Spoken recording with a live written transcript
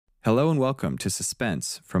Hello and welcome to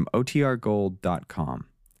Suspense from OTRGold.com.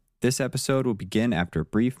 This episode will begin after a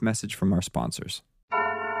brief message from our sponsors.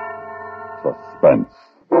 Suspense.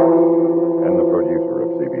 And the producer of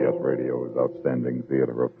CBS Radio's outstanding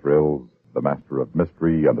theater of thrills, the master of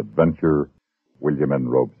mystery and adventure, William N.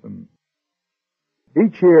 Robeson.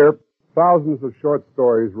 Each year, thousands of short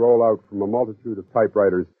stories roll out from a multitude of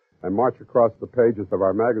typewriters and march across the pages of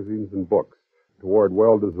our magazines and books toward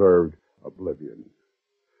well-deserved oblivion.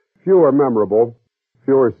 Few are memorable,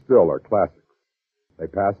 fewer still are classics. They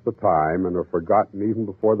pass the time and are forgotten even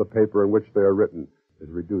before the paper in which they are written is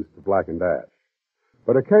reduced to blackened ash.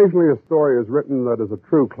 But occasionally a story is written that is a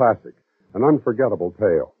true classic, an unforgettable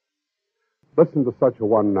tale. Listen to such a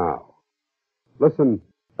one now. Listen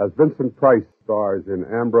as Vincent Price stars in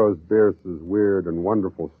Ambrose Bierce's weird and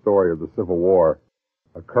wonderful story of the Civil War,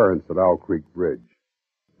 Occurrence at Owl Creek Bridge,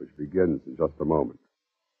 which begins in just a moment.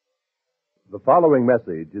 The following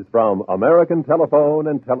message is from American Telephone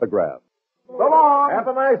and Telegraph. So long. Have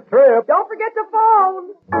a nice trip. Don't forget to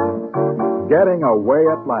phone. Getting away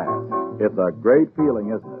at last. It's a great feeling,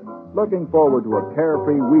 isn't it? Looking forward to a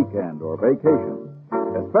carefree weekend or vacation,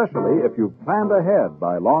 especially if you've planned ahead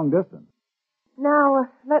by long distance. Now,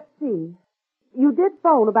 let's see. You did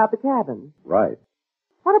phone about the cabin. Right.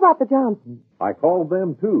 What about the Johnsons? I called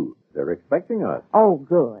them, too. They're expecting us. Oh,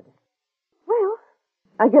 good. Well,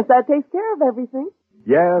 I guess that takes care of everything.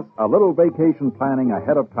 Yes, a little vacation planning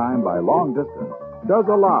ahead of time by long distance does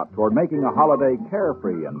a lot toward making a holiday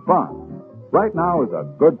carefree and fun. Right now is a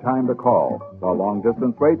good time to call while long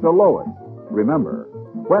distance rates are lowest. Remember,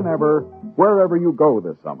 whenever, wherever you go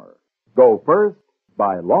this summer, go first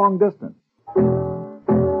by long distance.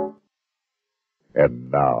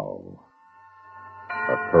 And now,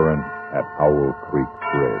 Occurrence at Owl Creek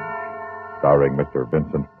Bridge, starring Mr.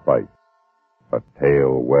 Vincent Price. A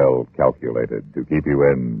tale well calculated to keep you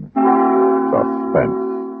in suspense.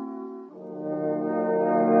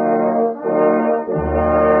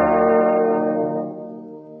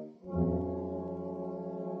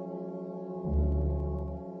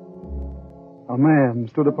 A man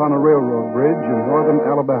stood upon a railroad bridge in northern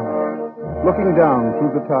Alabama, looking down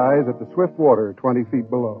through the ties at the swift water 20 feet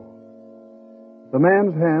below. The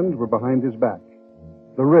man's hands were behind his back,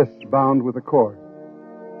 the wrists bound with a cord.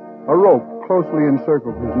 A rope closely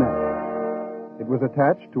encircled his neck. It was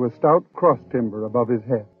attached to a stout cross timber above his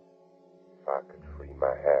head. If I could free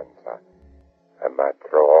my hands, I might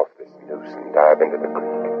throw off this noose and dive into the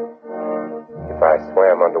creek. If I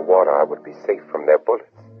swam underwater, I would be safe from their bullets.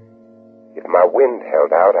 If my wind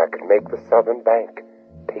held out, I could make the southern bank,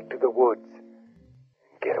 take to the woods,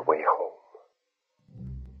 and get away home.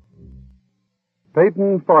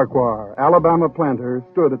 Peyton Farquhar, Alabama planter,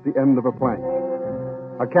 stood at the end of a plank.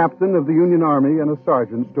 A captain of the Union Army and a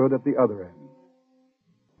sergeant stood at the other end.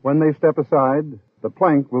 When they step aside, the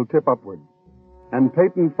plank will tip upward, and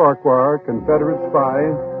Peyton Farquhar, Confederate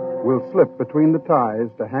spy, will slip between the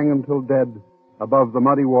ties to hang until dead above the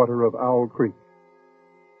muddy water of Owl Creek.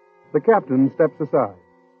 The captain steps aside,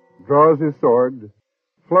 draws his sword,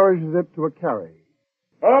 flourishes it to a carry,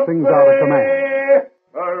 sings out a command.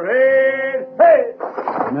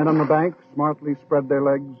 The men on the bank smartly spread their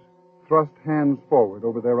legs, thrust hands forward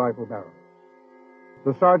over their rifle barrels.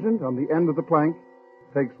 The sergeant on the end of the plank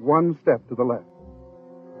takes one step to the left.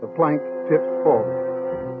 The plank tips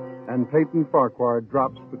forward, and Peyton Farquhar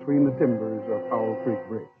drops between the timbers of Owl Creek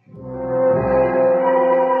Bridge.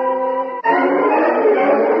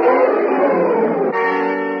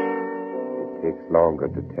 It takes longer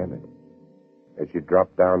to tell it. As you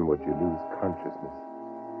drop downward, you lose consciousness.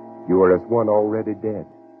 You are as one already dead.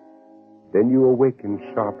 Then you awaken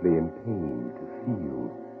sharply in pain to feel,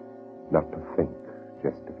 not to think,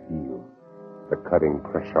 just to feel. The cutting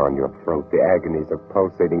pressure on your throat, the agonies of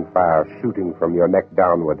pulsating fire shooting from your neck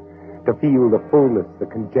downward. To feel the fullness, the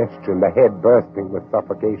congestion, the head bursting with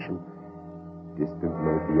suffocation.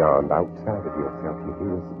 Distantly beyond, outside of yourself, you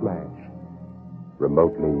hear a splash.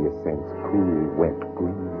 Remotely you sense cool, wet,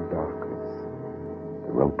 green darkness.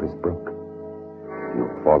 The rope is broken.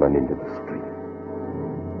 You've fallen into the stream.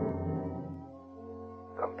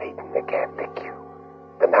 Peyton, they can't pick you.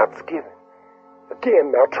 The knot's given.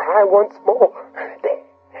 Again, now try once more. There.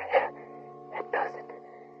 That does it.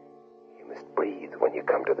 You must breathe when you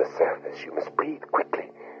come to the surface. You must breathe quickly.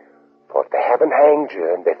 For if they haven't hanged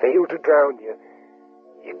you and they fail to drown you,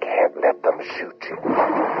 you can't let them shoot you.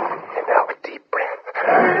 And now a deep breath.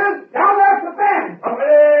 Now there's the band.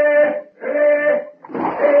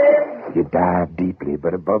 You dive deeply,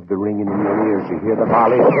 but above the ringing in your ears, you hear the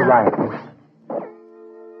volley of the rifles.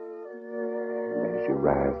 And as you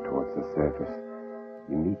rise towards the surface,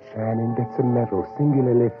 You meet shining bits of metal,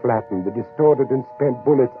 singularly flattened, the distorted and spent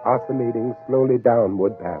bullets oscillating slowly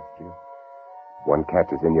downward past you. One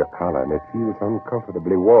catches in your collar, and it feels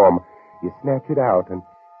uncomfortably warm. You snatch it out, and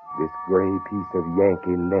this gray piece of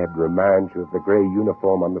Yankee lead reminds you of the gray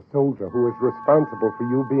uniform on the soldier who is responsible for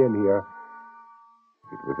you being here.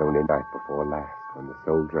 It was only night before last when the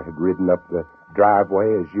soldier had ridden up the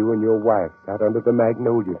driveway as you and your wife sat under the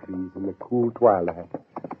magnolia trees in the cool twilight.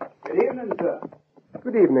 Good evening, sir.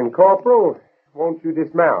 Good evening, Corporal. Won't you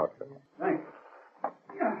dismount? Thanks.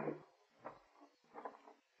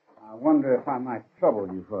 I wonder if I might trouble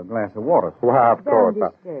you for a glass of water. Why, of course.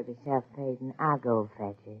 Don't disturb yourself, Peyton. I'll go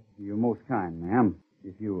fetch it. You're most kind, ma'am.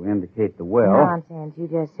 If you indicate the well. Nonsense. You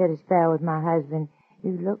just sit a spell with my husband.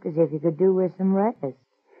 You look as if you could do with some rest.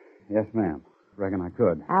 Yes, ma'am. Reckon I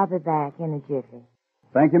could. I'll be back in a jiffy.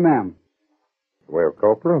 Thank you, ma'am. Well,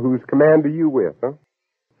 Corporal, whose command are you with, huh?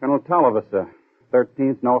 Colonel Tolliver, sir.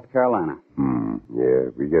 13th North Carolina. Yeah,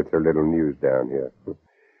 we get so little news down here.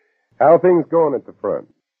 How are things going at the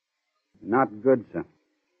front? Not good, sir.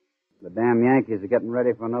 The damn Yankees are getting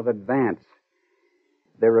ready for another advance.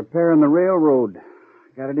 They're repairing the railroad.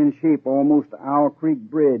 Got it in shape almost to Owl Creek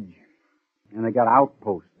Bridge. And they got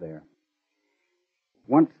outposts there.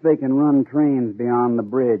 Once they can run trains beyond the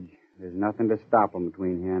bridge, there's nothing to stop them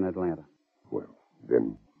between here and Atlanta. Well,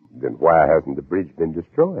 then why hasn't the bridge been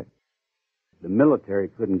destroyed? The military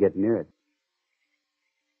couldn't get near it.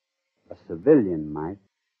 A civilian might.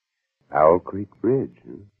 Owl Creek Bridge,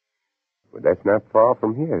 huh? Well, that's not far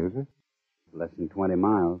from here, is it? Less than 20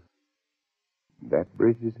 miles. That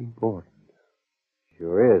bridge is important.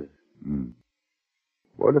 Sure is.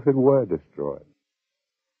 What if it were destroyed?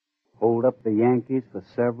 Hold up the Yankees for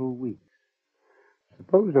several weeks.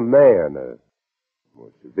 Suppose a man, a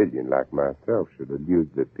civilian like myself, should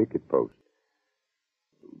elude the picket post.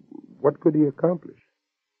 What could he accomplish?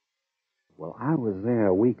 Well, I was there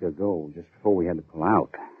a week ago, just before we had to pull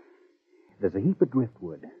out. There's a heap of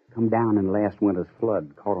driftwood come down in last winter's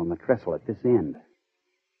flood, caught on the trestle at this end.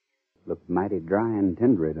 Looked mighty dry and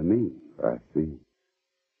tendery to me. I see.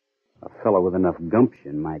 A fellow with enough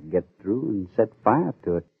gumption might get through and set fire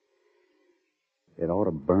to it. It ought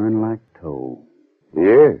to burn like tow.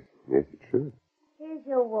 Yes, it should. Here's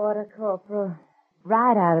your water, Corporal.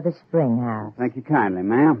 Right out of the spring house. Thank you kindly,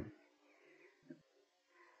 ma'am.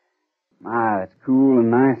 My, it's cool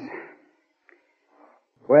and nice.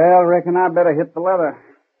 Well, reckon I better hit the leather.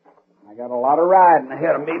 I got a lot of riding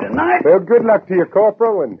ahead of me tonight. Well, good luck to you,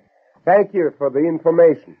 Corporal, and thank you for the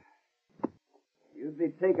information. You'd be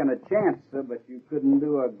taking a chance, sir, but you couldn't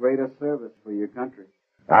do a greater service for your country.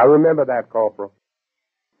 I remember that, Corporal.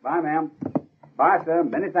 Bye, ma'am. Bye, sir.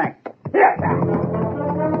 Many thanks.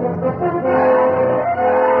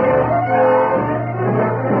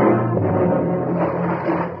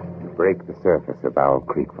 You break the surface of Owl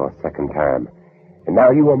Creek for a second time. And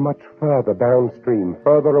now you are much further downstream,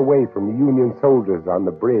 further away from the Union soldiers on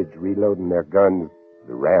the bridge reloading their guns,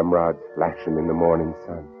 the ramrods flashing in the morning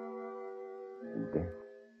sun. And then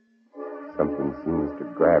something seems to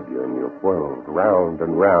grab you and you're whirled round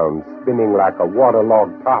and round, spinning like a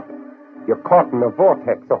waterlogged top. You're caught in a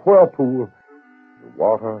vortex, a whirlpool. The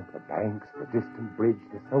water, the banks, the distant bridge,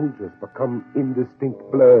 the soldiers become indistinct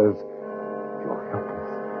blurs. You're helpless.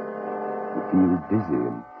 You feel dizzy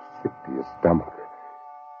and sick to your stomach.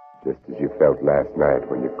 Just as you felt last night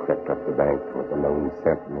when you crept up the bank toward the lone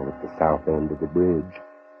sentinel at the south end of the bridge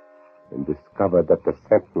and discovered that the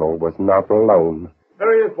sentinel was not alone.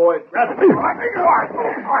 There he is, boys. Grab him. I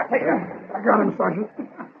got him, Sergeant.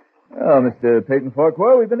 Oh, Mr. Peyton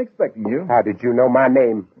Farquhar, we've been expecting you. How did you know my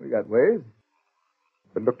name? We got ways.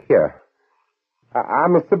 But look here.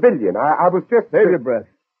 I'm a civilian. I was just... Save your breath.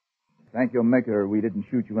 Thank your maker we didn't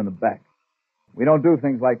shoot you in the back. We don't do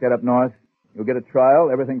things like that up north. You'll get a trial,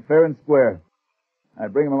 everything fair and square. All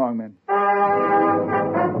right, bring him along, men.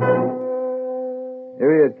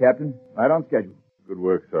 Here he is, Captain. Right on schedule. Good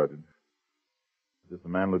work, Sergeant. Is this the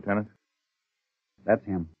man, Lieutenant? That's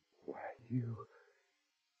him. Why,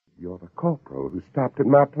 you're the corporal who stopped at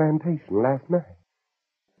my plantation last night.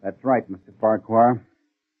 That's right, Mr. Farquhar.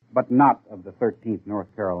 But not of the 13th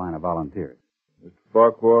North Carolina Volunteers. Mr.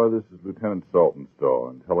 Farquhar, this is Lieutenant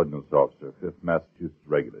Saltonstall, intelligence officer, 5th Massachusetts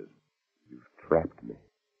Regulars. You've trapped me.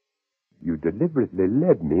 You deliberately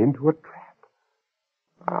led me into a trap.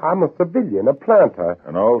 I'm a civilian, a planter.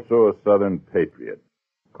 And also a Southern patriot,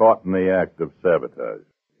 caught in the act of sabotage.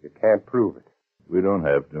 You can't prove it. We don't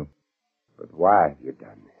have to. But why have you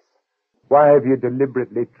done this? Why have you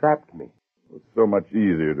deliberately trapped me? It's so much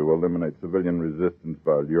easier to eliminate civilian resistance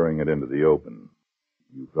by luring it into the open.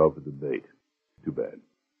 You fell for the bait. Too bad.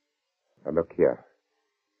 Now, look here.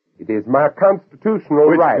 It is my constitutional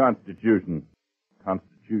Which right. Constitution?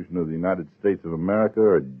 Constitution of the United States of America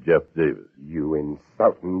or Jeff Davis? You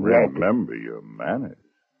insulting Yankee. Remember your manners,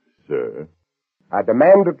 sir. I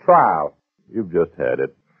demand a trial. You've just had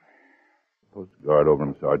it. Post a guard over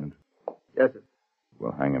him, Sergeant. Yes, sir.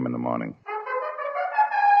 We'll hang him in the morning.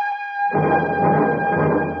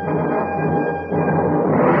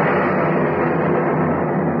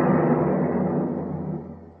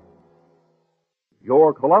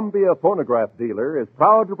 Your Columbia phonograph dealer is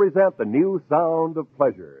proud to present the new sound of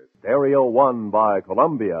pleasure, Stereo One by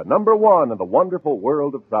Columbia, #1 in the wonderful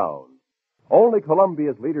world of sound. Only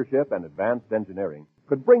Columbia's leadership and advanced engineering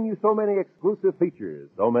could bring you so many exclusive features,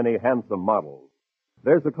 so many handsome models.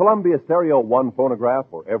 There's a Columbia Stereo One phonograph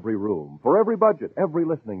for every room, for every budget, every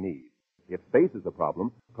listening need. If space is a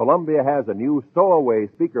problem, Columbia has a new stowaway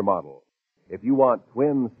speaker model. If you want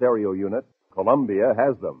twin stereo units, Columbia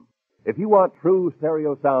has them. If you want true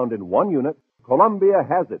stereo sound in one unit, Columbia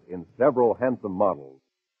has it in several handsome models.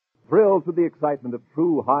 Thrilled to the excitement of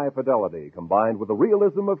true high fidelity combined with the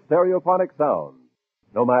realism of stereophonic sound.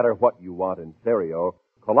 No matter what you want in stereo,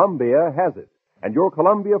 Columbia has it. And your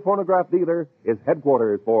Columbia phonograph dealer is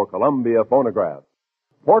headquarters for Columbia Phonographs.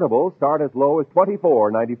 Portables start as low as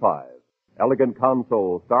 $24.95. Elegant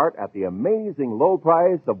consoles start at the amazing low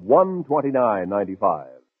price of $129.95.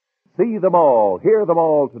 See them all, hear them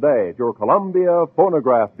all today at your Columbia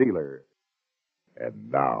phonograph dealer. And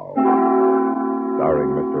now, starring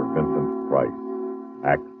Mr. Vincent Price,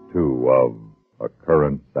 Act 2 of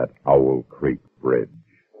Occurrence at Owl Creek Bridge.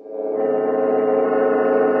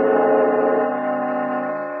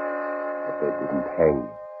 But they didn't hang you.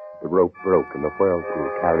 The rope broke and the whirlpool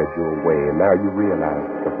carried you away, and now you realize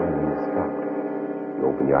that the whirling stopped. You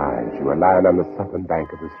open your eyes. You are lying on the southern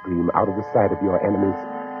bank of the stream, out of the sight of your enemies,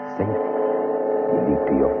 safe. You leap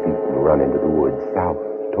to your feet and run into the woods, south,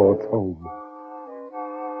 towards home.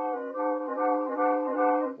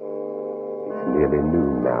 It's nearly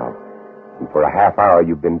noon now, and for a half hour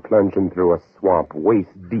you've been plunging through a swamp,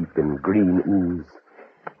 waist deep in green ooze.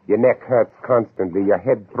 Your neck hurts constantly, your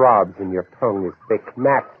head throbs, and your tongue is thick.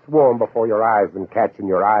 Gnats swarm before your eyes and catch in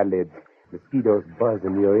your eyelids. Mosquitoes buzz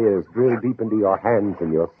in your ears, drill deep into your hands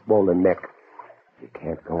and your swollen neck. You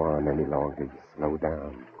can't go on any longer. You slow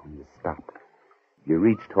down and you stop. You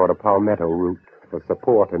reach toward a palmetto root for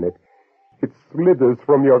support, and it slithers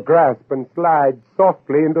from your grasp and slides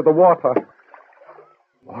softly into the water.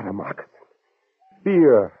 Water moccasin.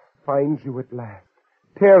 Fear finds you at last.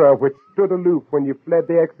 Terror, which stood aloof when you fled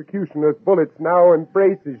the executioner's bullets, now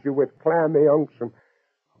embraces you with clammy unction.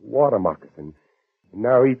 Water moccasin. And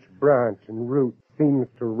now each branch and root seems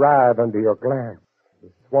to writhe under your glance. The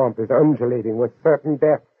swamp is undulating with certain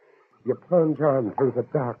death. You plunge on through the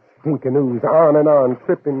dark, stinking ooze, on and on,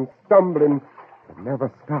 tripping, stumbling, but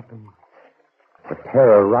never stopping. The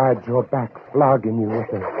terror rides your back, flogging you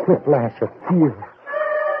with a whiplash of fear.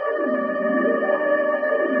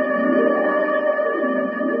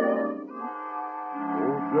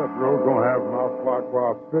 Jethro's gonna have my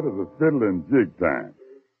Farquhar fit as a fiddle in jig time.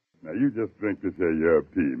 Now, you just drink this here yerb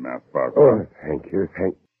tea, Master Farquhar. Oh, thank you.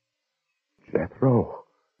 Jethro.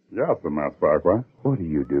 Yes, sir, Master Farquhar. What are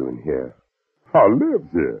you doing here? I lives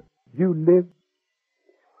here. You live?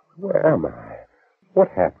 Where am I? What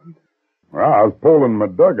happened? Well, I was pulling my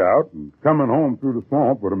dugout and coming home through the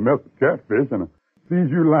swamp with a mess of catfish, and I sees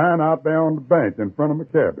you lying out there on the bench in front of my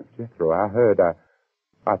cabin. Jethro, I heard.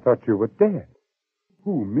 I thought you were dead.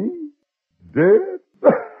 Who, me? Dead?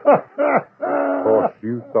 Of course,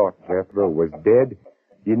 you thought Jethro was dead.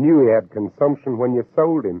 You knew he had consumption when you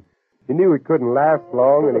sold him. You knew he couldn't last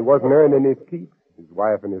long, and he wasn't earning his keep. His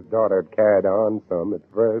wife and his daughter had carried on some at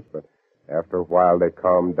first, but after a while they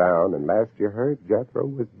calmed down, and last you heard, Jethro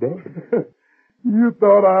was dead. You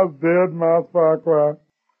thought I was dead, Master Farquhar?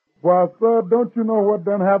 Why, sir, don't you know what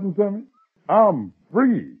done happened to me? I'm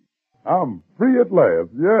free. I'm free at last.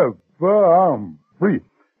 Yes, sir, I'm free.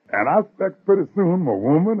 And I expect pretty soon my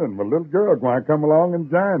woman and my little girl going to come along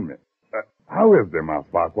and join me. How is they,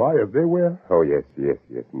 Master Farquhar? Is they well? Oh, yes,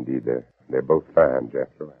 indeed. They're both fine,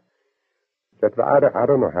 Jethro. Jethro, I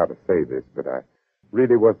don't know how to say this, but I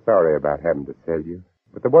really was sorry about having to sell you.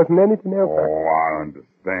 But there wasn't anything else. Oh, I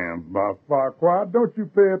understand, Master Farquhar. Don't you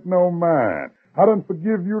pay it no mind. I done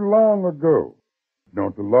forgive you long ago.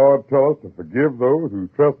 Don't the Lord tell us to forgive those who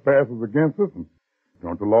trespasses against us? And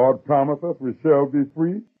don't the Lord promise us we shall be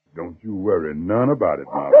free? Don't you worry none about it,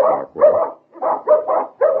 Master Farquhar.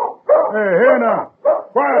 Hey, here now.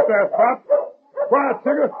 Quiet there, Spot. Quiet,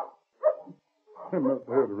 sugar. They must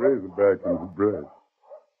have had a razorback in the bread.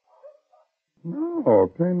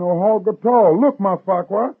 No, it ain't no hog at all. Look, Master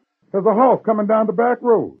Farquhar. There's a horse coming down the back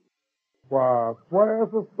road. Why, where's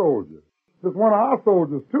the soldier? There's one of our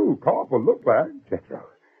soldiers, too. Corporal look like.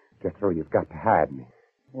 Jethro, you've got to hide me.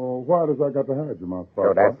 Well, why does I got to hide you, my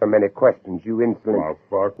Farquhar? Don't ask so many questions, you insolent... My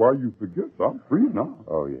Farquhar, you forget, I'm free now.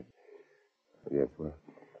 Oh, yes. Yes, well,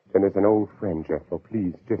 then as an old friend, Jethro,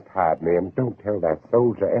 please just hide me and don't tell that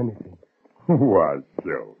soldier anything. Why,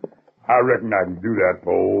 sure. I reckon I can do that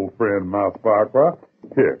for old friend Mouse Farquhar.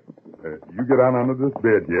 Here, you get on under this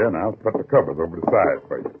bed here, and I'll put the covers over the side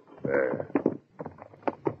for you. There.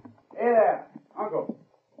 Hey there, Uncle.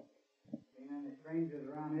 Seen any strangers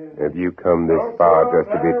around here? Have you come this far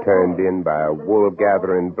just to be turned in by a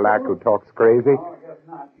wool-gathering black who talks crazy? Oh, I guess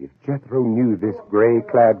not. If Jethro knew this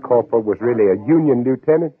gray-clad corporal was really a Union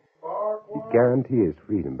lieutenant, he'd guarantee his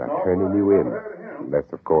freedom by turning you in.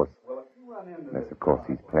 Unless, of course,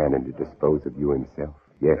 he's planning to dispose of you himself.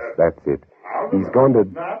 Yes, that's it. He's going to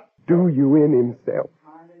do you in himself.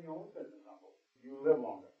 Mind in your own business, Uncle. You live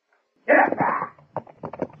longer.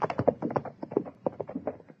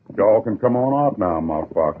 Y'all can come on out now, Mouse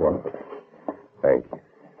Farquhar. Thank you.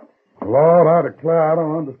 Lord, I declare I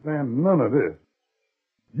don't understand none of this.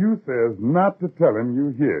 You says not to tell him you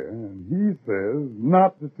here, and he says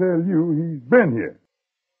not to tell you he's been here.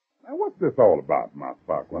 Now, what's this all about, Mouse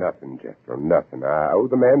Farquhar? Nothing, Jethro, nothing. I owe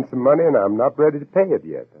the man some money, and I'm not ready to pay it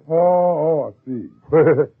yet. Oh, I see.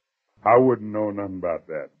 I wouldn't know nothing about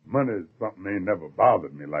that. Money is something ain't never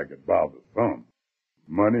bothered me like it bothers some.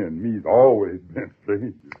 Money and me's always been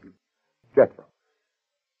strangers. Jethro,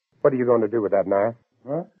 what are you going to do with that knife?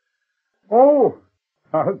 Huh? Oh,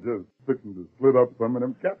 I was just fixing to slit up some of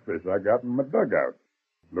them catfish I got in my dugout.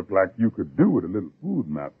 Looked like you could do with a little food,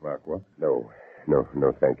 Mouse Farquhar. No,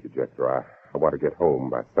 thank you, Jethro. I want to get home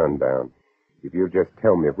by sundown. If you'll just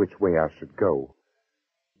tell me which way I should go.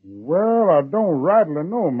 Well, I don't rightly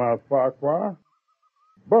know, Mouse Farquhar.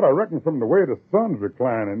 But I reckon from the way the sun's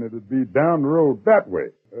reclining, it'd be down the road that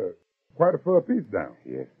way. Quite a far piece down.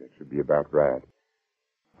 Yes, that should be about right.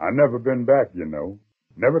 I never been back, you know.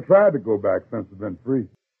 Never tried to go back since I've been free.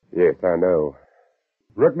 Yes, I know.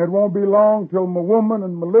 Reckon it won't be long till my woman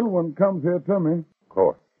and my little one comes here to me. Of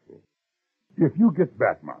course. If you get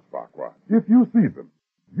back, Mouse Farquhar, if you see them,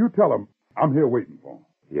 you tell them I'm here waiting for them.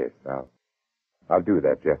 Yes, I'll do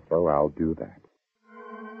that, Jethro. I'll do that.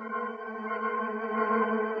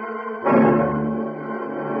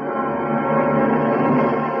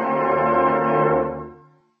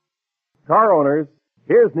 Car owners,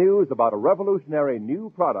 here's news about a revolutionary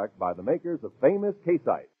new product by the makers of famous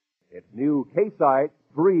K-Site. It's new K-Site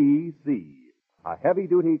 3C, a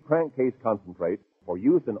heavy-duty crankcase concentrate for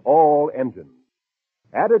use in all engines.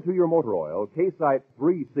 Added to your motor oil, K-Site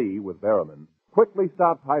 3C with Barrowman quickly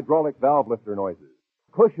stops hydraulic valve lifter noises,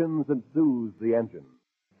 cushions and soothes the engine.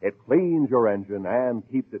 It cleans your engine and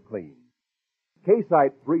keeps it clean.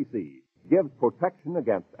 K-Site 3C gives protection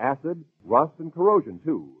against acid, rust, and corrosion,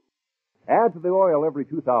 too. Add to the oil every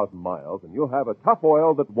 2,000 miles, and you'll have a tough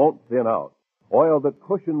oil that won't thin out. Oil that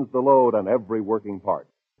cushions the load on every working part,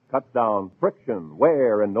 cuts down friction,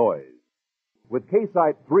 wear, and noise. With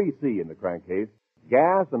K-Site 3C in the crankcase,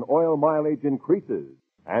 gas and oil mileage increases,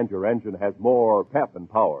 and your engine has more pep and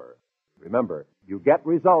power. Remember, you get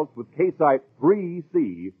results with K-Site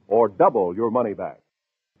 3C or double your money back.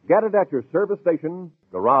 Get it at your service station,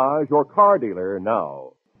 garage, or car dealer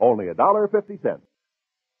now. Only $1.50.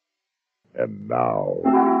 And now,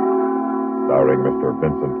 starring Mr.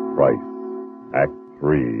 Vincent Price, Act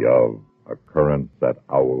 3 of Occurrence at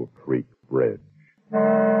Owl Creek Bridge.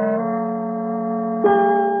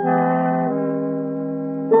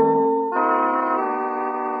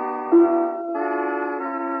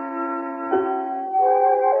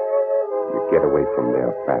 Get away from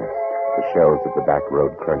there fast. The shells of the back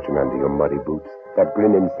road crunching under your muddy boots. That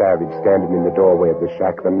grinning savage standing in the doorway of the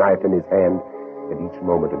shack, the knife in his hand. And each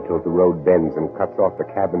moment until the road bends and cuts off the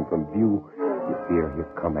cabin from view, you fear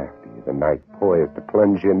he'll come after you, the knife poised to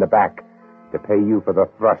plunge you in the back, to pay you for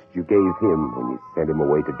the thrust you gave him when you sent him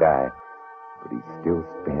away to die. But he's still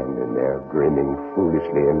standing there, grinning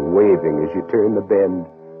foolishly and waving as you turn the bend.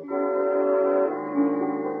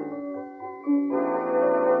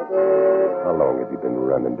 How long have you been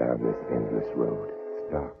running down this endless road?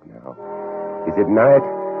 It's dark now. Is it night?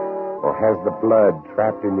 Or has the blood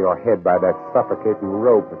trapped in your head by that suffocating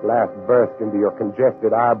rope at last burst into your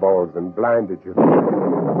congested eyeballs and blinded you?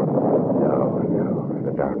 No.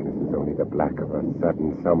 The darkness is only the black of a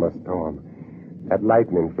sudden summer storm. That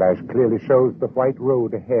lightning flash clearly shows the white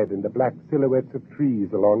road ahead and the black silhouettes of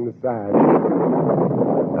trees along the side.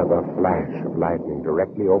 Another flash of lightning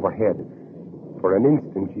directly overhead. For an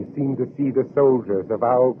instant, you seemed to see the soldiers of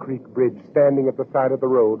Owl Creek Bridge standing at the side of the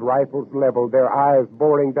road, rifles leveled, their eyes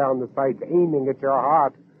boring down the sights, aiming at your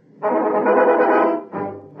heart.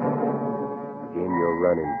 Again, you're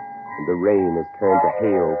running, and the rain has turned to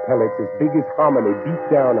hail. Pellets as big as hominy beat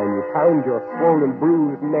down on you, pound your swollen,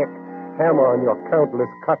 bruised neck, hammer on your countless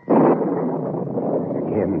cuts.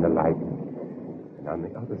 Again, the lightning. And on the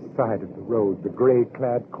other side of the road, the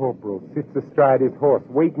gray-clad corporal sits astride his horse,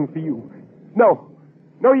 waiting for you. No,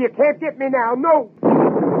 you can't get me now, no!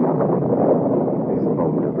 This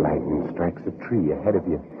bolt of lightning strikes a tree ahead of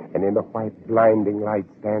you, and in the white, blinding light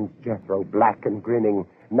stands Jethro, black and grinning,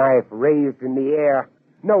 knife raised in the air.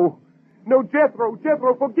 No, Jethro,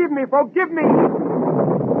 forgive me!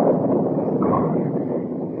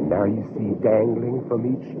 And now you see dangling from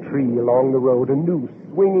each tree along the road a noose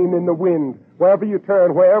swinging in the wind. Wherever you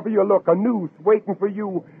turn, wherever you look, a noose waiting for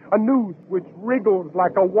you. A noose which wriggles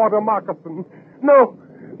like a water moccasin. No!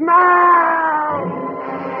 You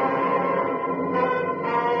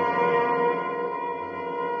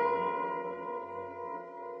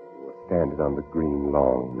were standing on the green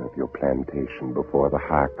lawn of your plantation before the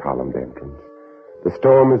high-columned entrance. The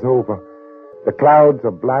storm is over. The clouds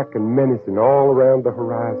are black and menacing all around the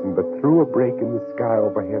horizon, but through a break in the sky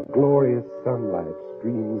overhead, glorious sunlight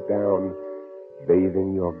streams down,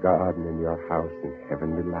 bathing your garden and your house in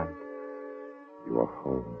heavenly light. You are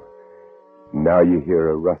home. Now you hear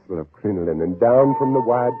a rustle of crinoline, and down from the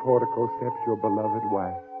wide portico steps your beloved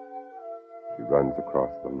wife. She runs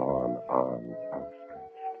across the lawn, arms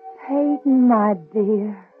outstretched. Peyton, my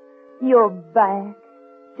dear, you're back,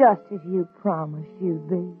 just as you promised you'd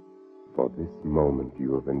be. For this moment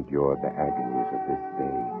you have endured the agonies of this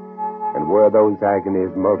day. And were those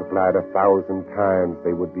agonies multiplied 1,000 times,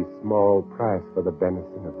 they would be small price for the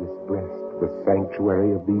benison of this breast, the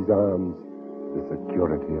sanctuary of these arms, the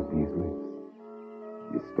security of these lips.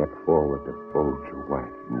 You step forward to fold your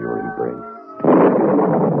wife in your embrace.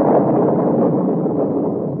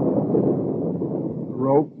 The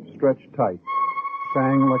rope stretched tight,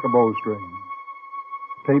 sang like a bowstring.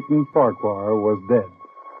 Peyton Farquhar was dead.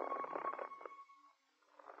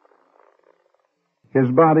 His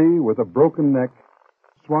body, with a broken neck,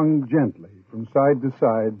 swung gently from side to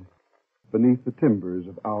side beneath the timbers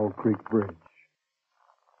of Owl Creek Bridge.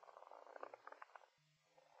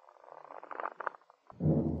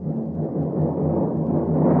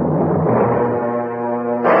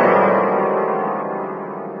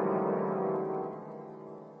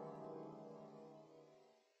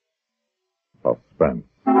 Suspense,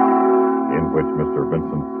 in which Mr.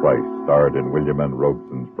 Vincent Price starred in William N.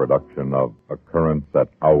 Robeson's production of Occurrence at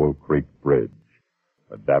Owl Creek Bridge,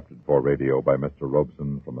 adapted for radio by Mr.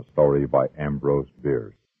 Robeson from a story by Ambrose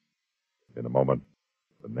Bierce. In a moment,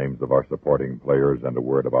 the names of our supporting players and a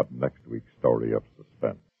word about next week's story of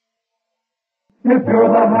suspense. If you're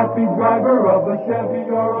the happy driver of a Chevy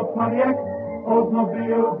or a Pontiac,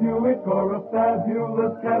 Oldsmobile, Buick, or a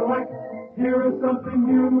fabulous Cadillac, here is something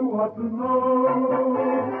you ought to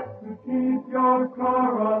know to keep your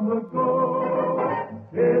car on the go.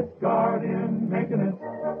 It's Guardian Maintenance,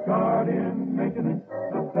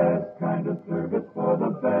 the best kind of service for the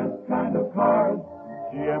best kind of cars.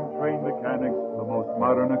 GM trained mechanics, the most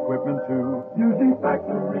modern equipment too. Using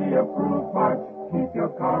factory-approved parts, keep your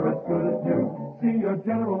car as good as new. See your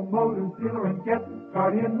General Motors dealer and get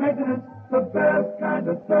Guardian Maintenance, the best kind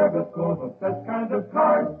of service for the best kind of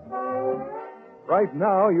cars. Right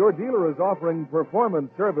now, your dealer is offering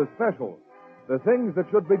performance service specials. The things that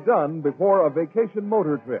should be done before a vacation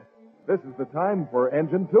motor trip. This is the time for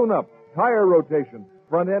engine tune-up, tire rotation,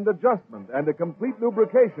 front-end adjustment, and a complete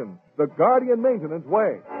lubrication. The Guardian Maintenance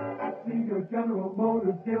way. See your General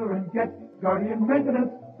Motors dealer and get Guardian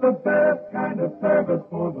Maintenance, the best kind of service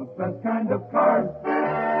for the best kind of cars.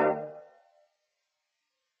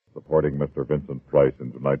 Supporting Mr. Vincent Price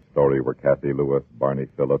in tonight's story were Kathy Lewis, Barney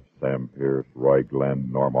Phillips, Sam Pierce, Roy Glenn,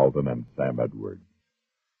 Norm Alden, and Sam Edwards.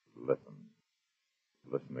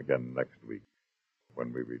 Listen again next week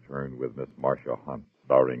when we return with Miss Marcia Hunt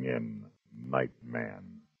starring in Night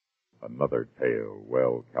Man, another tale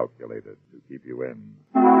well calculated to keep you in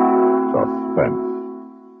suspense.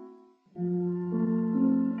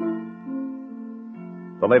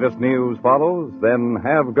 The latest news follows, then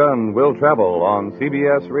Have Gun Will Travel on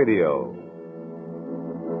CBS Radio.